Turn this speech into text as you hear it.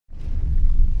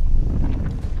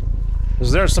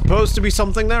Is there supposed to be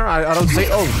something there? I don't see.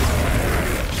 Oh.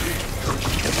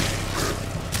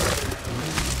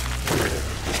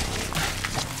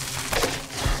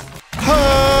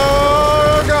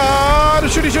 Oh God!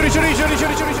 Shooty, shooty, shooty, shooty,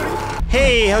 shooty, shooty, shooty.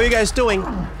 Hey, how are you guys doing?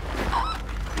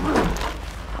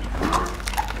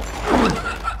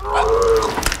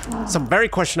 Some very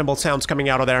questionable sounds coming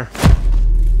out of there.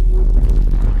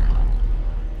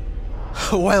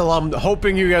 Well, I'm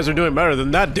hoping you guys are doing better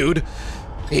than that dude.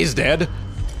 He's dead.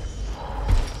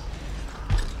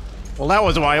 Well, that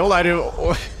was wild. I do.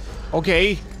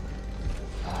 Okay.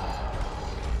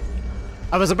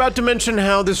 I was about to mention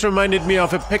how this reminded me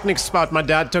of a picnic spot my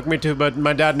dad took me to, but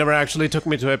my dad never actually took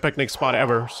me to a picnic spot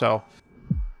ever, so.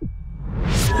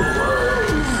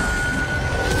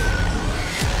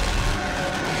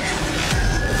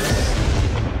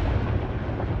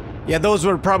 Yeah, those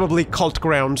were probably cult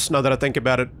grounds, now that I think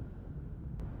about it.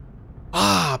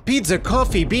 Ah, pizza,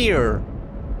 coffee, beer.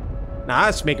 Nah,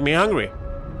 that's making me hungry.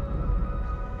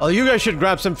 Well, you guys should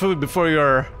grab some food before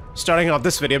you're starting off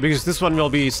this video, because this one will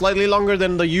be slightly longer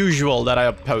than the usual that I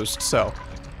post, so.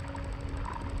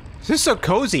 This is so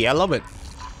cozy, I love it.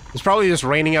 It's probably just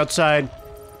raining outside.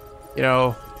 You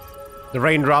know, the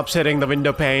raindrops hitting the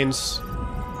window panes.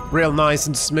 Real nice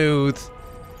and smooth.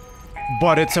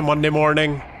 But it's a Monday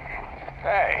morning.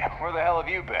 Hey, where the hell have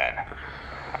you been?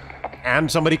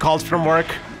 And somebody calls from work.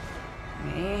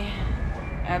 Me?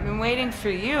 I've been waiting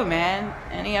for you, man.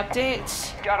 Any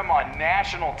updates? Got him on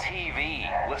national TV.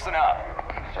 Listen up.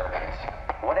 Servants,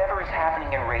 whatever is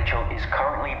happening in Rachel is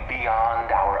currently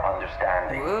beyond our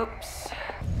understanding. Whoops.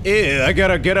 Yeah, I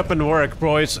gotta get up and work,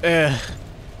 boys.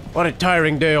 What a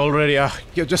tiring day already.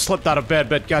 You just slipped out of bed,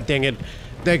 but god dang it,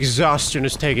 the exhaustion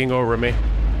is taking over me.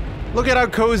 Look at how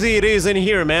cozy it is in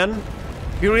here, man.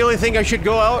 You really think I should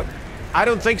go out? I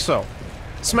don't think so.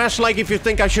 Smash like if you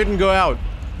think I shouldn't go out,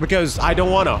 because I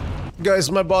don't wanna.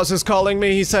 Guys, my boss is calling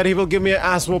me. He said he will give me an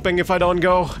ass whooping if I don't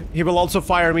go. He will also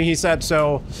fire me, he said,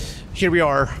 so here we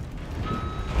are.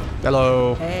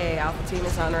 Hello. Hey, Alpha Team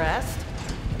is on rest.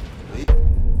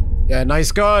 Yeah,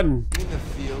 nice gun. In the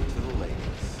field to the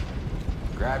ladies.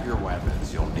 Grab your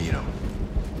weapons, you'll need them.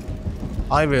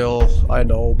 I will, I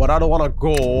know, but I don't wanna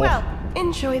go. Well,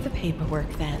 enjoy the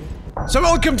paperwork then. So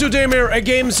welcome to Daymare, a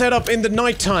game set up in the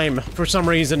nighttime for some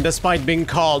reason, despite being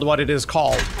called what it is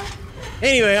called.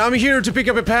 Anyway, I'm here to pick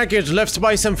up a package left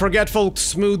by some forgetful,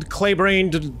 smooth,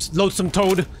 clay-brained, loathsome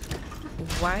toad.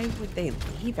 Why would they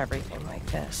leave everything like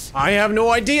this? I have no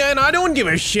idea and I don't give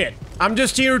a shit. I'm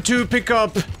just here to pick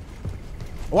up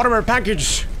whatever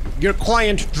package your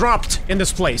client dropped in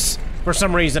this place for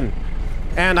some reason.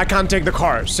 And I can't take the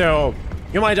car, so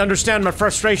you might understand my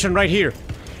frustration right here.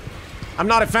 I'm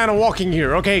not a fan of walking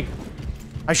here, okay?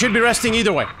 I should be resting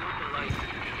either way.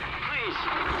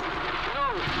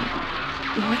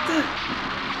 What the?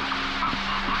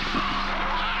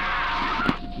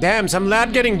 Damn, some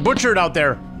lad getting butchered out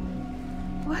there.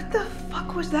 What the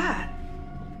fuck was that?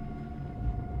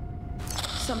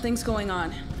 Something's going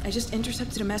on. I just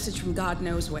intercepted a message from God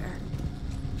knows where.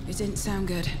 It didn't sound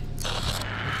good.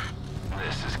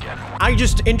 This is getting I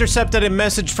just intercepted a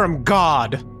message from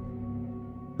God.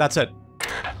 That's it.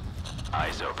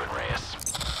 eyes open, Reyes.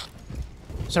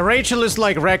 So Rachel is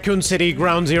like Raccoon City,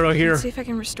 Ground Zero here. Let's see if I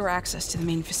can restore access to the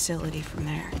main facility from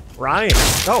there. Right.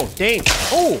 Oh, dang.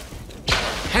 Oh!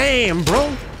 Damn,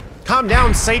 bro! Calm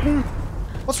down, Satan!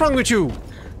 What's wrong with you?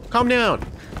 Calm down.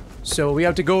 So we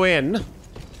have to go in.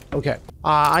 Okay.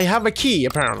 I have a key,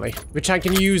 apparently, which I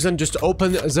can use and just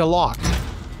open the lock.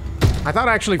 I thought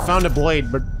I actually found a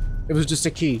blade, but it was just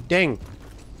a key. Dang.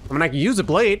 I mean, I can use a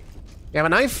blade. You have a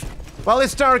knife? Well,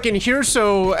 it's dark in here,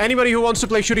 so anybody who wants to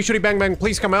play shooty shooty bang bang,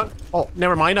 please come out. Oh,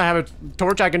 never mind, I have a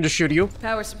torch, I can just shoot you.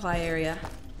 Power supply area.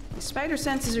 The spider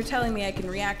senses are telling me I can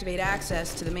reactivate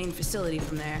access to the main facility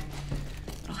from there.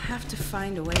 I'll have to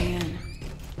find a way in.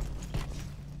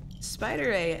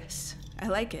 Spider A.S. I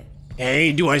like it.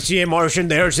 Hey, do I see a Martian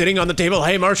there sitting on the table?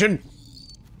 Hey, Martian!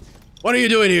 What are you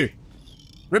doing here?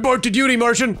 Report to duty,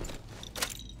 Martian!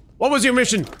 What was your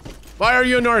mission? Why are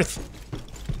you on Earth?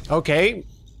 Okay,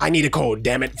 I need a code,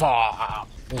 damn it.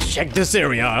 Let's check this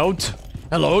area out.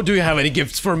 Hello, do you have any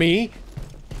gifts for me?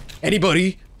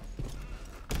 Anybody?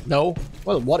 No?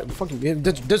 Well, what fucking...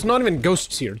 There's not even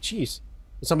ghosts here, jeez.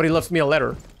 Somebody left me a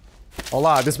letter.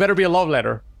 Hola, this better be a love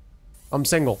letter. I'm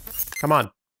single. Come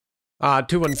on.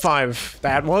 215.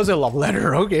 That was a love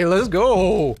letter. Okay, let's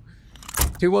go.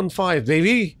 215,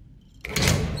 baby.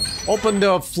 Open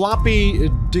the floppy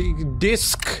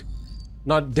disk.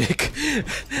 Not dick.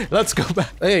 Let's go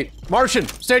back. Hey, Martian,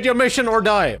 state your mission or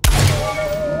die.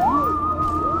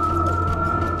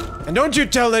 And don't you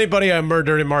tell anybody I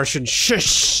murdered a Martian.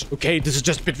 Shush! Okay, this is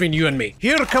just between you and me.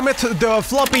 Here cometh the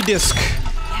floppy disk.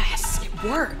 Yes, it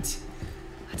worked.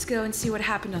 Let's go and see what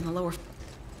happened on the lower...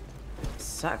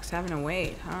 Sucks having to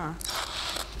wait, huh?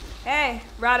 Hey,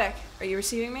 Roddick, are you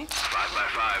receiving me? 5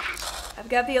 by 5. I've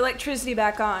got the electricity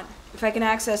back on. If I can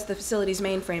access the facility's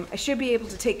mainframe, I should be able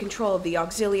to take control of the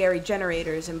auxiliary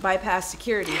generators and bypass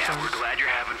security. Yeah, we're glad you're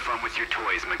having fun with your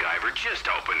toys, MacGyver. Just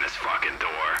open this fucking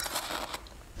door.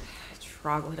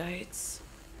 Troglodytes.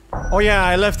 Oh yeah,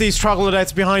 I left these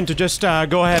troglodytes behind to just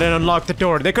go ahead and unlock the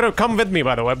door. They could have come with me,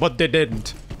 by the way, but they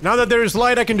didn't. Now that there's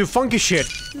light, I can do funky shit.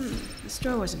 This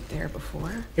door wasn't there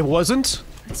before. It wasn't?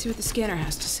 Let's see what the scanner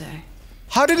has to say.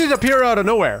 How did it appear out of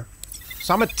nowhere?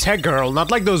 So I'm a tech girl,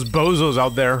 not like those bozos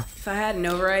out there. If I had an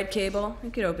override cable, I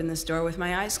could open this door with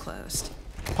my eyes closed.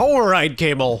 Override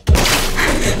cable.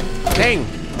 Dang.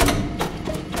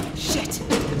 Shit!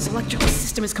 This electrical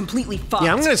system is completely fucked.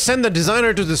 Yeah, I'm gonna send the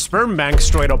designer to the sperm bank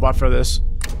straight up after this.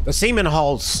 The semen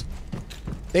halls.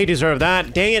 They deserve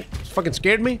that. Dang it. Fucking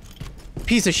scared me.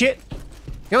 Piece of shit.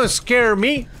 You don't scare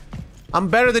me. I'm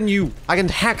better than you. I can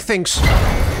hack things.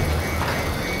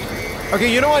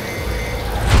 Okay, you know what?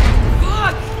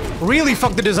 Fuck! Really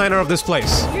fuck the designer of this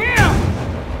place. Yeah!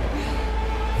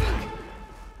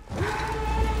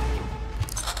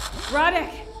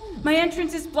 Roddick, my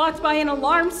entrance is blocked by an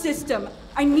alarm system.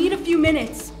 I need a few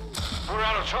minutes. We're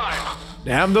out of time.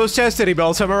 Damn those chastity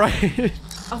belts, am I right?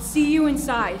 I'll see you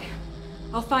inside.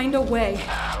 I'll find a way.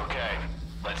 Okay,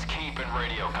 let's keep in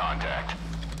radio contact.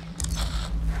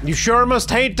 You sure must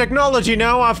hate technology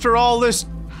now after all this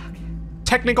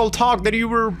technical talk that you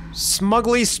were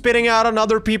smugly spitting out on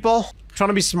other people? Trying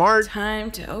to be smart? Time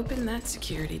to open that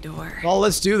security door. Well,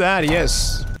 let's do that,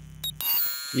 yes.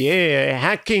 Yeah,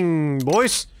 hacking,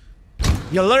 boys.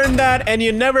 You learn that and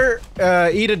you never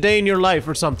eat a day in your life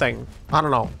or something. I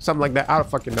don't know, something like that. I don't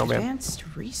fucking know, man. Advanced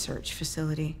research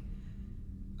facility.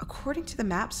 According to the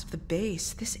maps of the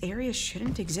base, this area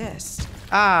shouldn't exist.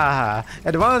 Ah,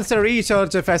 advanced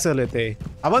research facility.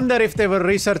 I wonder if they were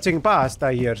researching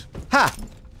pasta here. Ha!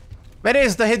 Where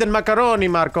is the hidden macaroni,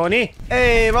 Marconi?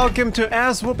 Hey, welcome to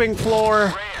ass-whooping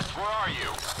floor. Reyes, where are you?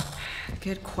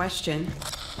 Good question.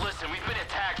 Listen, we've been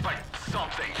attacked by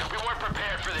something. We weren't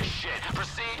prepared for this shit.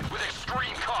 Proceed with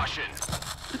extreme caution.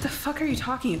 What the fuck are you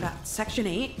talking about? Section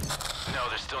 8? No,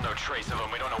 there's still no trace of him.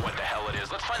 We don't know what the hell it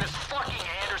is. Let's find this fucking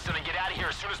Anderson and get out of here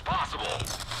as soon as possible.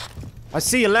 I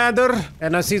see a ladder,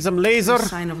 and I see some laser.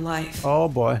 Sign of life. Oh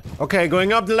boy. Okay,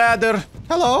 going up the ladder.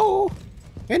 Hello?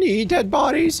 Any dead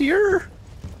bodies here?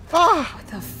 Ah, What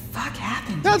the fuck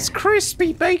happened that's here?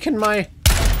 crispy bacon, my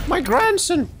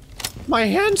grandson. My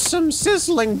handsome,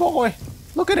 sizzling boy.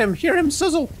 Look at him, hear him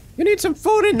sizzle. You need some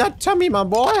food in that tummy, my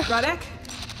boy. Roddick?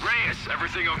 Reyes,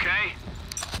 everything okay?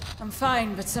 I'm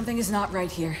fine, but something is not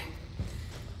right here.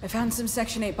 I found some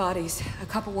Section 8 bodies. A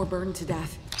couple were burned to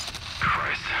death.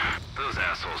 Christ, those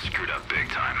assholes screwed up big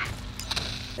time.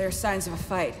 There are signs of a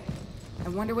fight. I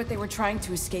wonder what they were trying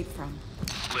to escape from.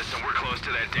 Listen, we're close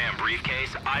to that damn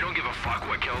briefcase. I don't give a fuck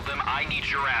what killed them. I need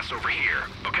your ass over here,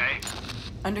 okay?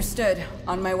 Understood.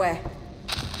 On my way.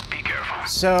 Be careful.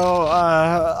 So,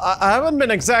 I haven't been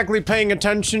exactly paying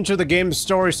attention to the game's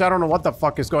story, so I don't know what the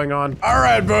fuck is going on.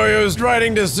 Alright, boyos,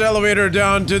 riding this elevator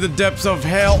down to the depths of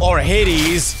hell, or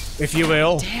Hades, if you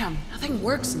will. Damn, nothing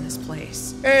works in this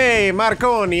place. Hey,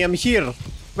 Marconi, I'm here.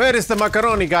 Where is the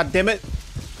macaroni, goddammit?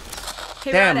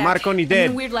 Hey, Damn, Roddick, Marconi I'm dead.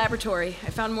 in a weird laboratory. I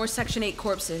found more Section 8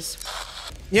 corpses.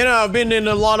 You know, I've been in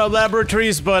a lot of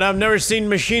laboratories, but I've never seen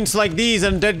machines like these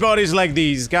and dead bodies like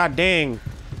these. God dang.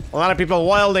 A lot of people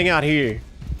wilding out here.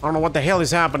 I don't know what the hell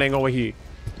is happening over here.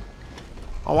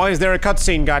 Oh, why is there a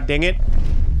cutscene, god dang it?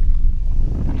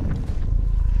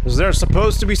 Is there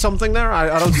supposed to be something there?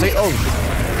 I don't see. Oh.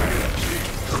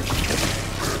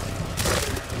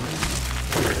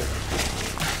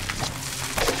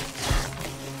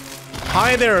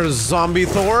 Hi there, zombie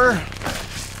Thor.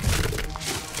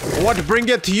 What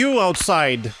bringeth you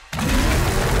outside?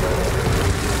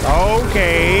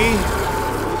 Okay.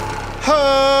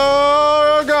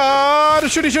 Oh god!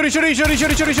 Shooty.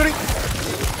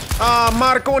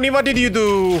 Marconi, what did you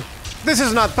do? This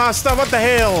is not pasta, what the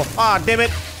hell? Ah, damn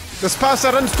it. This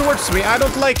pasta runs towards me, I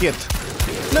don't like it.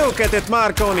 Look at it,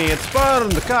 Marconi, it's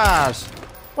burned, gosh.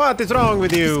 What is wrong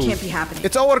with you? This can't be happening.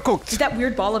 It's overcooked. Did that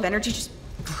weird ball of energy just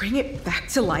bring it back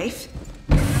to life?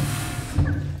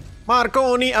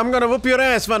 Marconi, I'm gonna whoop your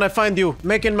ass when I find you.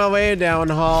 Making my way down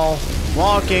hall.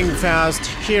 Walking fast,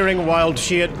 hearing wild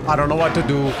shit. I don't know what to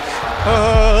do.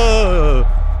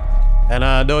 And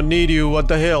I don't need you, what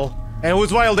the hell? And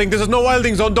who's wilding? This is no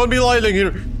wilding zone, don't be wilding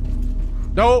here.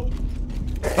 No.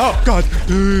 Oh, God.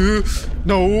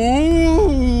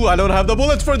 No, I don't have the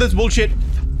bullets for this bullshit.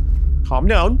 Calm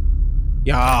down.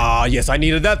 Yeah, yes, I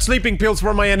needed that sleeping pills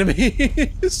for my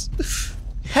enemies.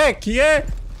 Heck yeah.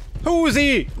 Who's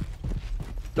he?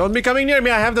 Don't be coming near me.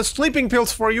 I have the sleeping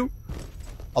pills for you.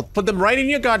 I'll put them right in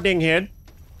your goddamn head.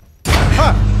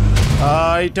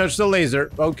 Ha! I touched the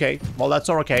laser. Okay, well, that's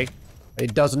okay.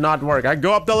 It does not work. I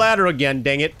go up the ladder again,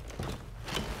 dang it.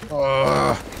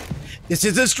 This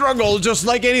is a struggle, just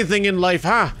like anything in life,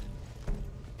 huh?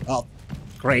 Oh,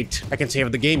 great. I can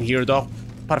save the game here, though.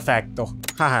 Perfecto.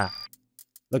 Haha.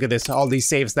 Look at this. All these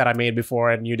saves that I made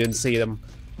before and you didn't see them.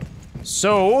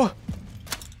 So...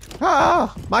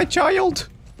 my child.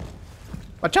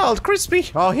 My child, Crispy.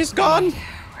 Oh, he's gone.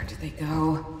 Where did they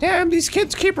go? Damn, these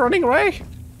kids keep running away.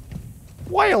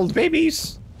 Wild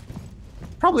babies.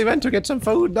 Probably went to get some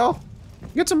food, though.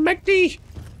 Get some McD.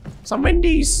 Some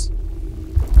Wendy's.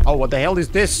 Oh, what the hell is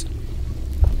this?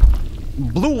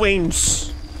 Blue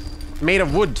veins. Made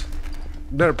of wood.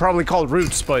 They're probably called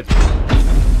roots, but...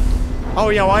 Oh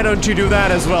yeah, why don't you do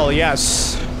that as well?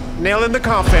 Yes. Nail in the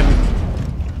coffin.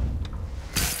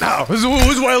 Oh,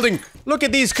 who's wielding? Look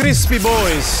at these crispy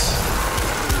boys.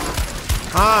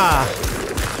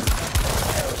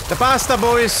 The pasta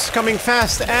boys coming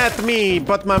fast at me,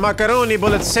 but my macaroni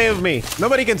bullets save me.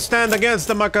 Nobody can stand against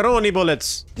the macaroni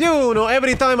bullets. You know,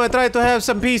 every time I try to have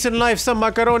some peace in life, some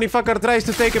macaroni fucker tries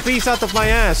to take a piece out of my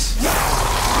ass.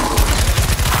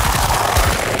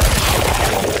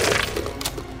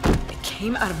 It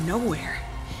came out of nowhere.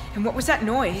 And what was that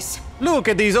noise? Look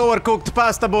at these overcooked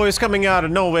pasta boys coming out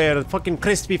of nowhere. Fucking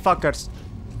crispy fuckers.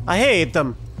 I hate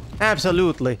them.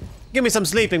 Absolutely. Give me some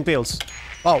sleeping pills.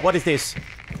 Oh, what is this?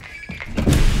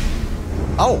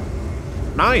 Oh,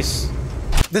 nice.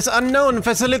 This unknown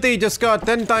facility just got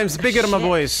 10 times bigger, my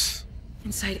boys.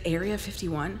 Inside Area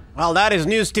 51? Well, that is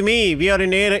news to me. We are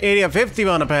in Area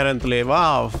 51, apparently.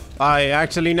 Wow. I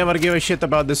actually never give a shit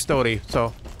about this story,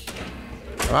 so...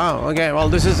 Wow, okay, well,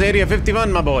 this is Area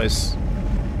 51, my boys.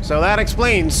 So that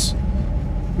explains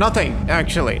nothing,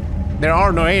 actually. There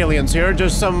are no aliens here,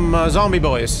 just some zombie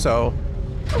boys, so...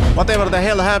 Whatever the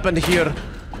hell happened here,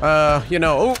 you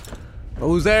know... Oh,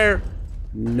 who's there?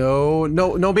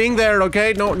 No being there,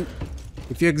 okay? No...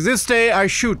 If you existe, I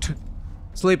shoot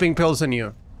sleeping pills in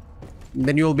you.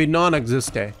 Then you'll be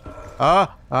non-existe. Oh,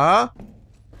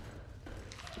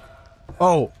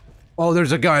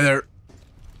 there's a guy there.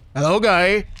 Hello,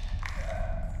 guy.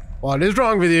 What is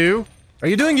wrong with you? Are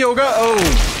you doing yoga? Oh,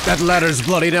 that ladder's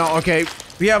bloody now. Okay,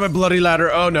 we have a bloody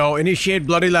ladder. Oh no, initiate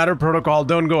bloody ladder protocol.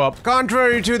 Don't go up.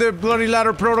 Contrary to the bloody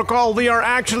ladder protocol, we are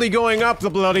actually going up the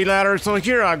bloody ladder. So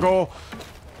here I go.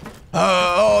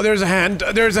 Oh, there's a hand.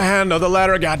 There's a hand on the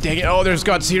ladder. God dang it. Oh, there's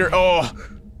guts here. Oh,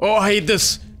 I hate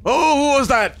this. Oh, who was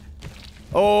that?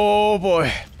 Oh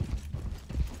boy.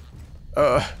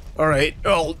 All right.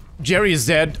 Well, Jerry is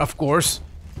dead, of course.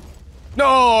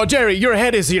 No, Jerry, your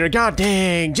head is here. God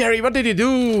dang, Jerry, what did you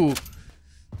do?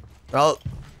 Well,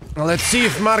 let's see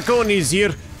if Marconi's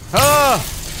here.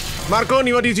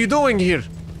 Marconi, what is you doing here?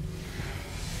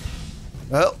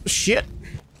 Well, shit.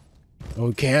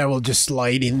 Okay, I will just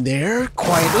slide in there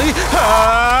quietly.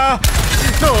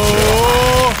 No!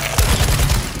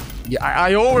 Yeah,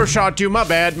 I overshot you. My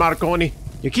bad, Marconi.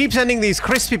 You keep sending these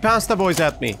crispy pasta boys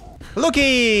at me.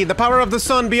 Looky! The power of the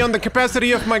sun beyond the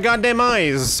capacity of my goddamn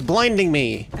eyes, blinding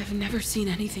me. I've never seen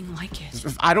anything like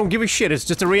it. I don't give a shit, it's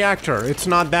just a reactor. It's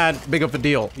not that big of a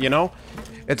deal, you know?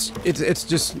 It's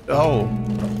just...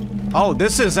 Oh,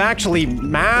 this is actually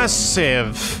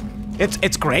massive.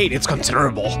 It's great, it's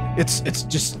considerable. It's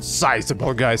just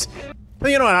sizable, guys.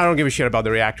 You know what, I don't give a shit about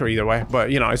the reactor either way, but,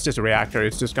 you know, it's just a reactor.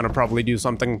 It's just gonna probably do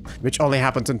something which only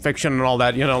happens in fiction and all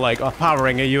that, you know, like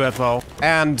powering a UFO.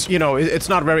 And, you know, it's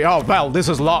not very... Oh, well, this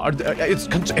is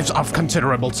it's of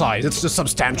considerable size. It's just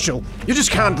substantial. You just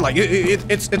can't, like...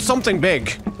 It's something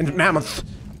big and mammoth.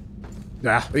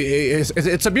 Yeah,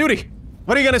 it's a beauty.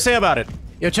 What are you gonna say about it?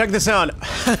 Yeah, check this out.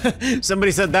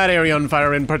 Somebody set that area on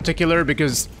fire in particular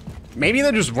because maybe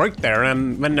they just worked there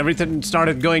and when everything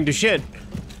started going to shit,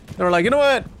 they were like, you know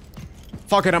what?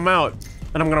 Fuck it, I'm out.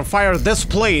 And I'm gonna fire this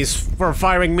place for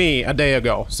firing me a day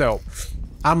ago. So,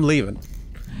 I'm leaving.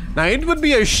 Now, it would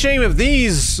be a shame if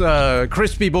these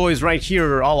crispy boys right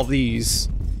here, all of these,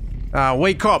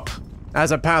 wake up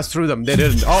as I pass through them. They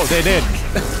didn't. Oh, they did.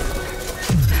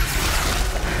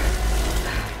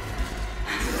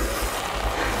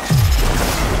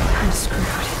 I'm screwed.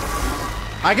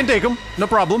 I can take them. No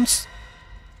problems.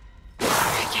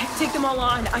 I can't take them all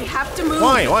on. I have to move.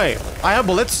 Why? I have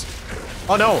bullets.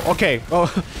 Oh no, okay. Oh,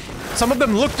 some of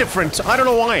them look different. I don't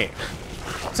know why.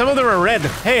 Some of them are red.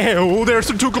 Hey, oh, there's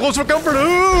some too close for comfort.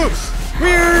 Oh,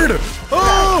 weird.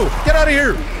 Oh, get out of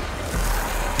here.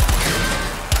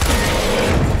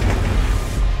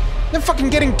 They're fucking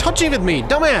getting touchy with me,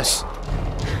 dumbass.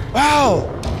 Wow.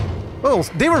 Oh,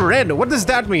 they were red. What does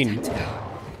that mean?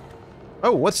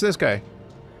 Oh, what's this guy?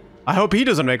 I hope he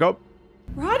doesn't make up.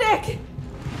 Roddick!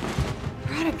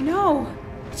 Roddick, no!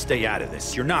 Stay out of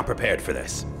this. You're not prepared for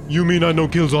this. You mean I no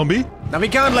kill zombie? Now we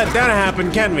can't let that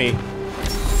happen, can we?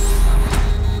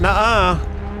 Nuh-uh.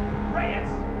 Reyes!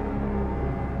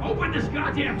 Open this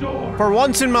goddamn door! For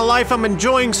once in my life, I'm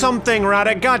enjoying something,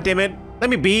 Roddick. God damn it. Let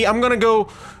me be. I'm gonna go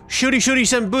shooty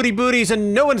some booties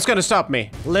and no one's gonna stop me.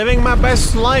 Living my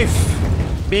best life.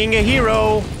 Being a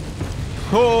hero.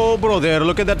 Oh, brother,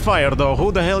 look at that fire, though.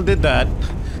 Who the hell did that?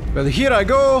 Well, here I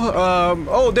go.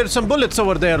 Oh, there's some bullets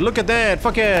over there. Look at that.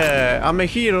 Fuck yeah. I'm a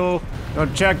hero. Oh,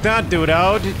 check that dude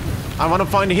out. I want to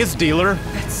find his dealer.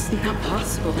 That's not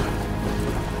possible.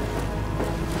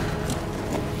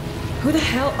 Who the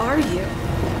hell are you?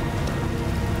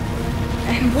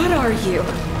 And what are you?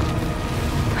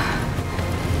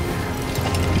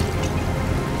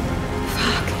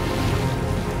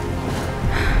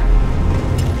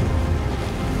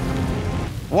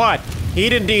 What? He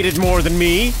didn't need it more than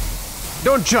me.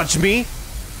 Don't judge me.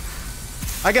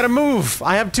 I gotta move.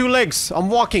 I have 2 legs. I'm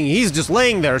walking. He's just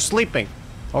laying there sleeping.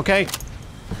 Okay?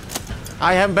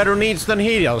 I have better needs than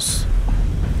he does.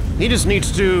 He just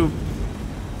needs to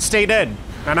stay dead.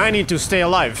 And I need to stay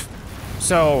alive.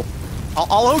 So,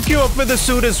 I'll hook you up with a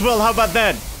suit as well. How about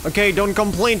that? Okay, don't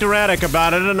complain to Radek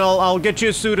about it and I'll get you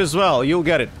a suit as well. You'll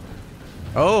get it.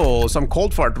 Oh, some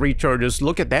cold fart recharges.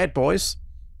 Look at that, boys.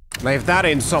 Now, if that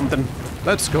ain't something,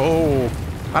 let's go.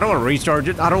 I don't want to recharge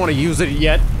it. I don't want to use it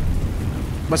yet.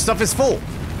 My stuff is full.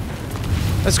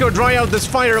 Let's go dry out this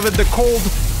fire with the cold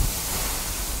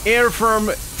air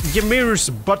from Ymir's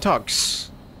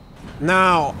buttocks.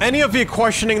 Now, any of you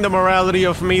questioning the morality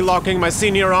of me locking my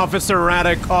senior officer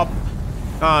Radek up,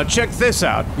 check this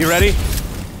out. You ready?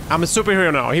 I'm a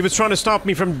superhero now. He was trying to stop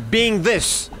me from being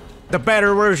this. The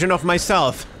better version of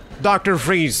myself. Dr.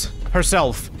 Freeze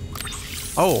herself.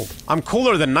 Oh, I'm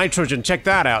cooler than nitrogen. Check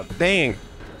that out. Dang.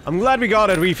 I'm glad we got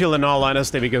a refill in all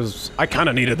honesty because I kind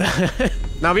of needed that.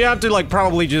 Now we have to like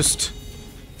probably just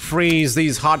freeze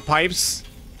these hot pipes.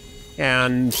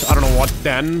 And I don't know what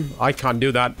then. I can't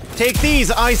do that. Take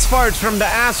these ice farts from the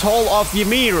asshole of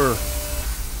Ymir.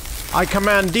 I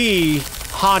command thee,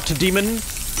 hot demon.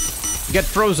 Get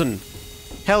frozen.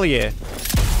 Hell yeah.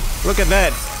 Look at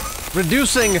that.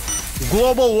 Reducing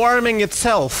global warming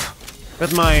itself.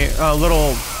 With my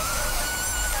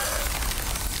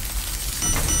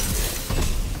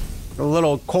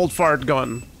little cold fart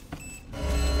gun.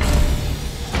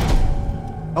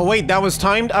 Oh wait, that was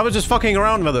timed? I was just fucking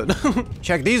around with it.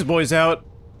 Check these boys out.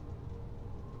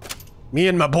 Me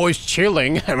and my boys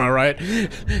chilling, am I right?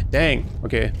 Dang.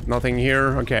 Okay, nothing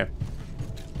here. Okay.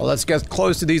 Well, let's get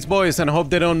close to these boys and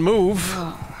hope they don't move.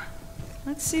 Oh.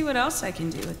 Let's see what else I can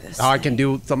do with this. I can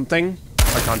do something.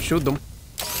 I can't shoot them.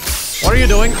 What are you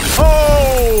doing?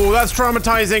 Oh, that's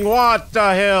traumatizing. What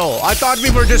the hell? I thought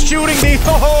we were just shooting these.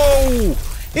 Oh,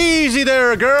 easy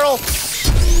there, girl.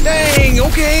 Dang,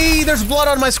 okay, there's blood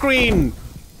on my screen.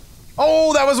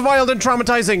 Oh, that was wild and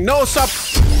traumatizing. No, stop.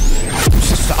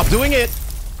 Stop doing it.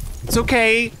 It's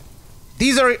okay.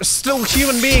 These are still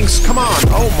human beings. Come on.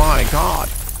 Oh my god.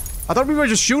 I thought we were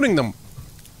just shooting them.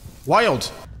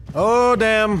 Wild. Oh,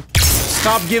 damn.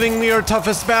 Stop giving me your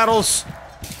toughest battles.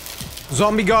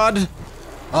 Zombie god.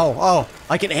 Oh,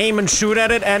 I can aim and shoot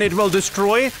at it and it will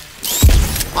destroy.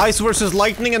 Ice versus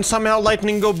lightning and somehow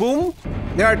lightning go boom.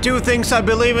 There are 2 things I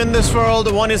believe in this world.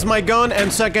 One is my gun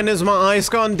and second is my ice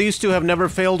gun. These 2 have never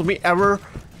failed me ever.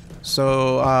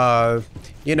 So,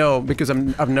 you know, because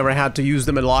I've never had to use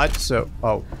them a lot. So,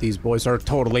 oh, these boys are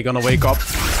totally gonna wake up.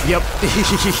 Yep.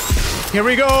 Here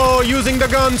we go, using the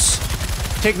guns.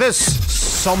 Take this,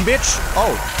 some bitch.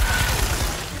 Oh.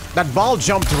 That ball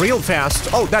jumped real fast.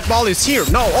 Oh, that ball is here.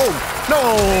 No, oh,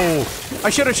 no. I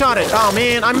should have shot it. Oh,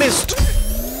 man, I missed.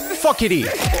 Fuckity.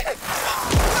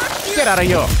 Get out of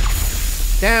here.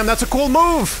 Damn, that's a cool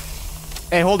move.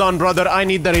 Hey, hold on, brother. I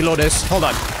need to reload this. Hold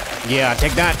on. Yeah,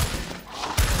 take that.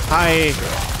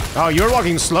 Oh, you're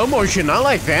walking slow motion. I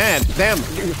like that. Damn.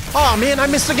 Oh, man, I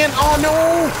missed again. Oh,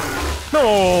 no. No,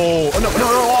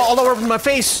 all over my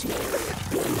face.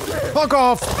 Fuck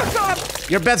off.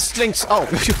 Your bed stinks. Oh,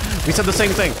 we said the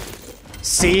same thing.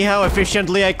 See how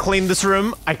efficiently I cleaned this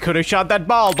room? I could have shot that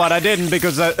ball, but I didn't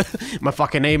because my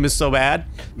fucking aim is so bad.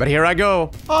 But here I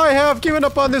go. I have given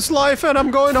up on this life and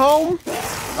I'm going home.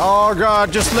 Oh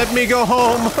god, just let me go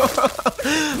home.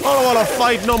 I don't want to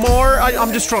fight no more.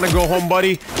 I'm just trying to go home,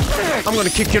 buddy. I'm gonna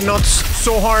kick your nuts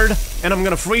so hard, and I'm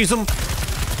gonna freeze them.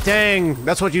 Dang,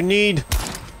 that's what you need.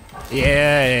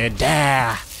 Yeah,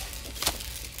 da.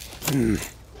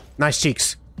 Nice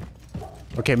cheeks.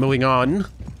 Okay, moving on.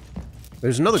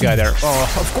 There's another guy there.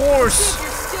 Oh, of course.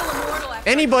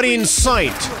 Anybody in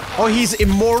sight? Oh, he's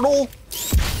immortal?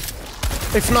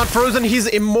 If not frozen, he's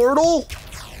immortal?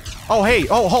 Oh, hey.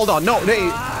 Oh, hold on. No, hey.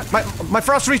 My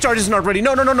frost recharge is not ready.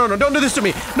 No, no, no, no, no. Don't do this to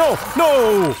me. No,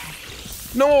 no.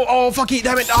 No. Oh, fuck it.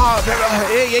 Damn it.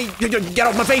 Hey, get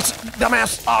off my face,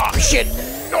 dumbass. Ah, shit.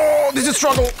 Oh, this is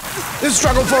struggle. This is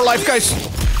struggle for life, guys.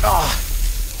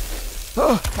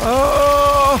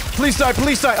 Please die,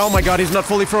 please die. Oh my god, he's not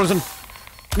fully frozen.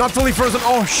 Not fully frozen.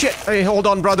 Oh, shit. Hey, hold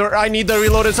on, brother. I need to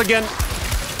reload this again.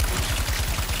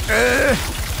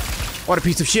 What a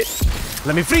piece of shit.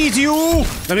 Let me freeze you!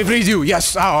 Let me freeze you!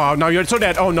 Yes! Oh, now you're so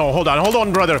dead. Oh no, hold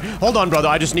on, brother. Hold on, brother.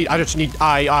 I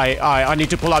need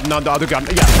to pull out the other gun.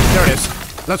 Yeah, there it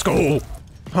is. Let's go.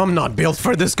 I'm not built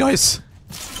for this, guys.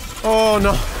 Oh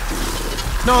no.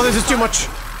 No, this is too much.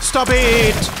 Stop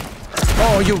it!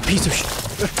 Oh, you piece of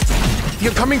shit.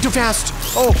 You're coming too fast.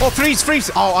 Oh, freeze,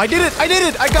 freeze. Oh, I did it.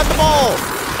 I got the ball.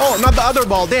 Oh, not the other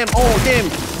ball. Damn. Oh, damn.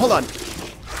 Hold on.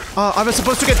 I was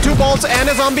supposed to get 2 balls and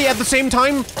a zombie at the same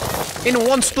time in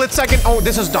 1 split second. Oh,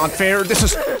 this is not fair. This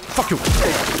is... Fuck you.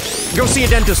 Go see a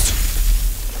dentist.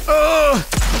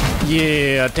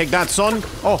 Yeah, take that, son.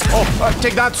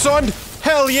 Take that, son.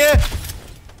 Hell yeah.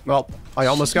 Well, I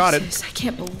almost got it. I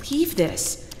can't believe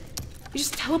this. You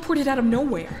just teleported out of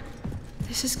nowhere.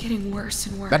 This is getting worse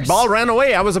and worse. That ball ran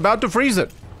away. I was about to freeze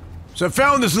it. So I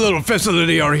found this little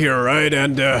facility out here, right?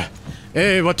 And,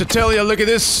 hey, what to tell you? Look at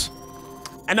this.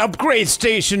 An upgrade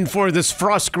station for this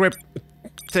frost grip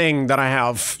thing that I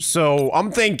have. So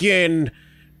I'm thinking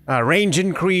range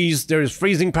increased, there's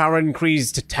freezing power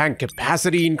increased, tank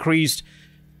capacity increased,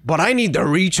 but I need the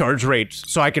recharge rate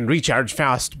so I can recharge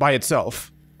fast by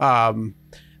itself. That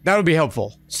would be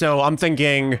helpful. So I'm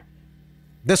thinking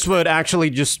this would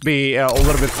actually just be a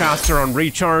little bit faster on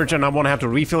recharge and I won't have to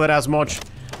refill it as much.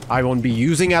 I won't be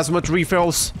using as much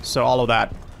refills, so all of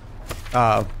that.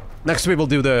 Next we will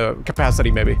do the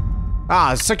capacity, maybe.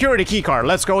 Security keycard.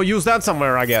 Let's go use that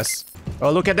somewhere, I guess.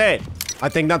 Oh, look at that. I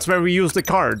think that's where we use the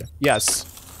card. Yes.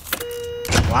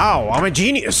 Wow, I'm a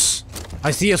genius.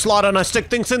 I see a slot and I stick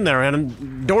things in there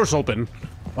and doors open.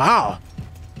 Wow.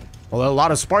 Well, a lot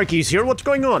of sparkies here. What's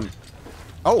going on?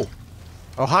 Oh.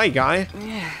 Oh, hi, guy.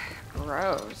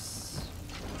 Gross.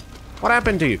 What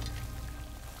happened to you?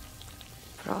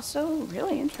 But also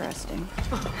really interesting.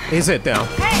 Is it now?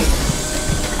 Hey!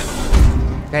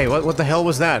 Hey, what the hell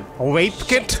was that? A vape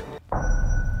kit?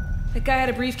 That guy had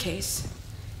a briefcase.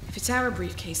 If it's our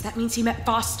briefcase, that means he met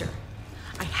Foster.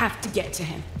 I have to get to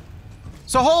him.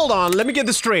 So hold on, let me get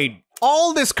this straight.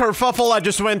 All this kerfuffle I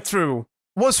just went through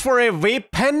was for a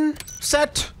vape pen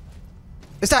set?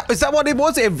 Is that what it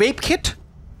was? A vape kit?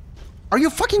 Are you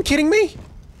fucking kidding me?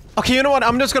 Okay, you know what?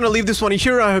 I'm just gonna leave this one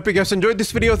here. I hope you guys enjoyed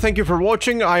this video. Thank you for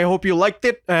watching. I hope you liked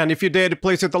it. And if you did,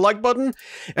 please hit the like button.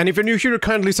 And if you're new here,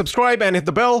 kindly subscribe and hit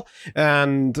the bell.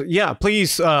 And yeah,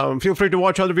 please feel free to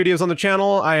watch other videos on the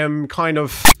channel. I am kind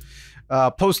of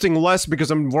posting less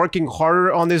because I'm working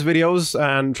harder on these videos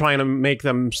and trying to make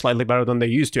them slightly better than they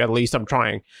used to. At least I'm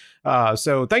trying.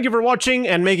 So thank you for watching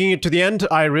and making it to the end.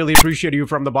 I really appreciate you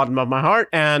from the bottom of my heart.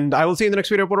 And I will see you in the next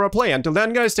video where I play. Until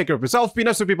then, guys, take care of yourself. Be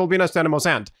nice to people, be nice to animals,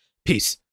 and peace.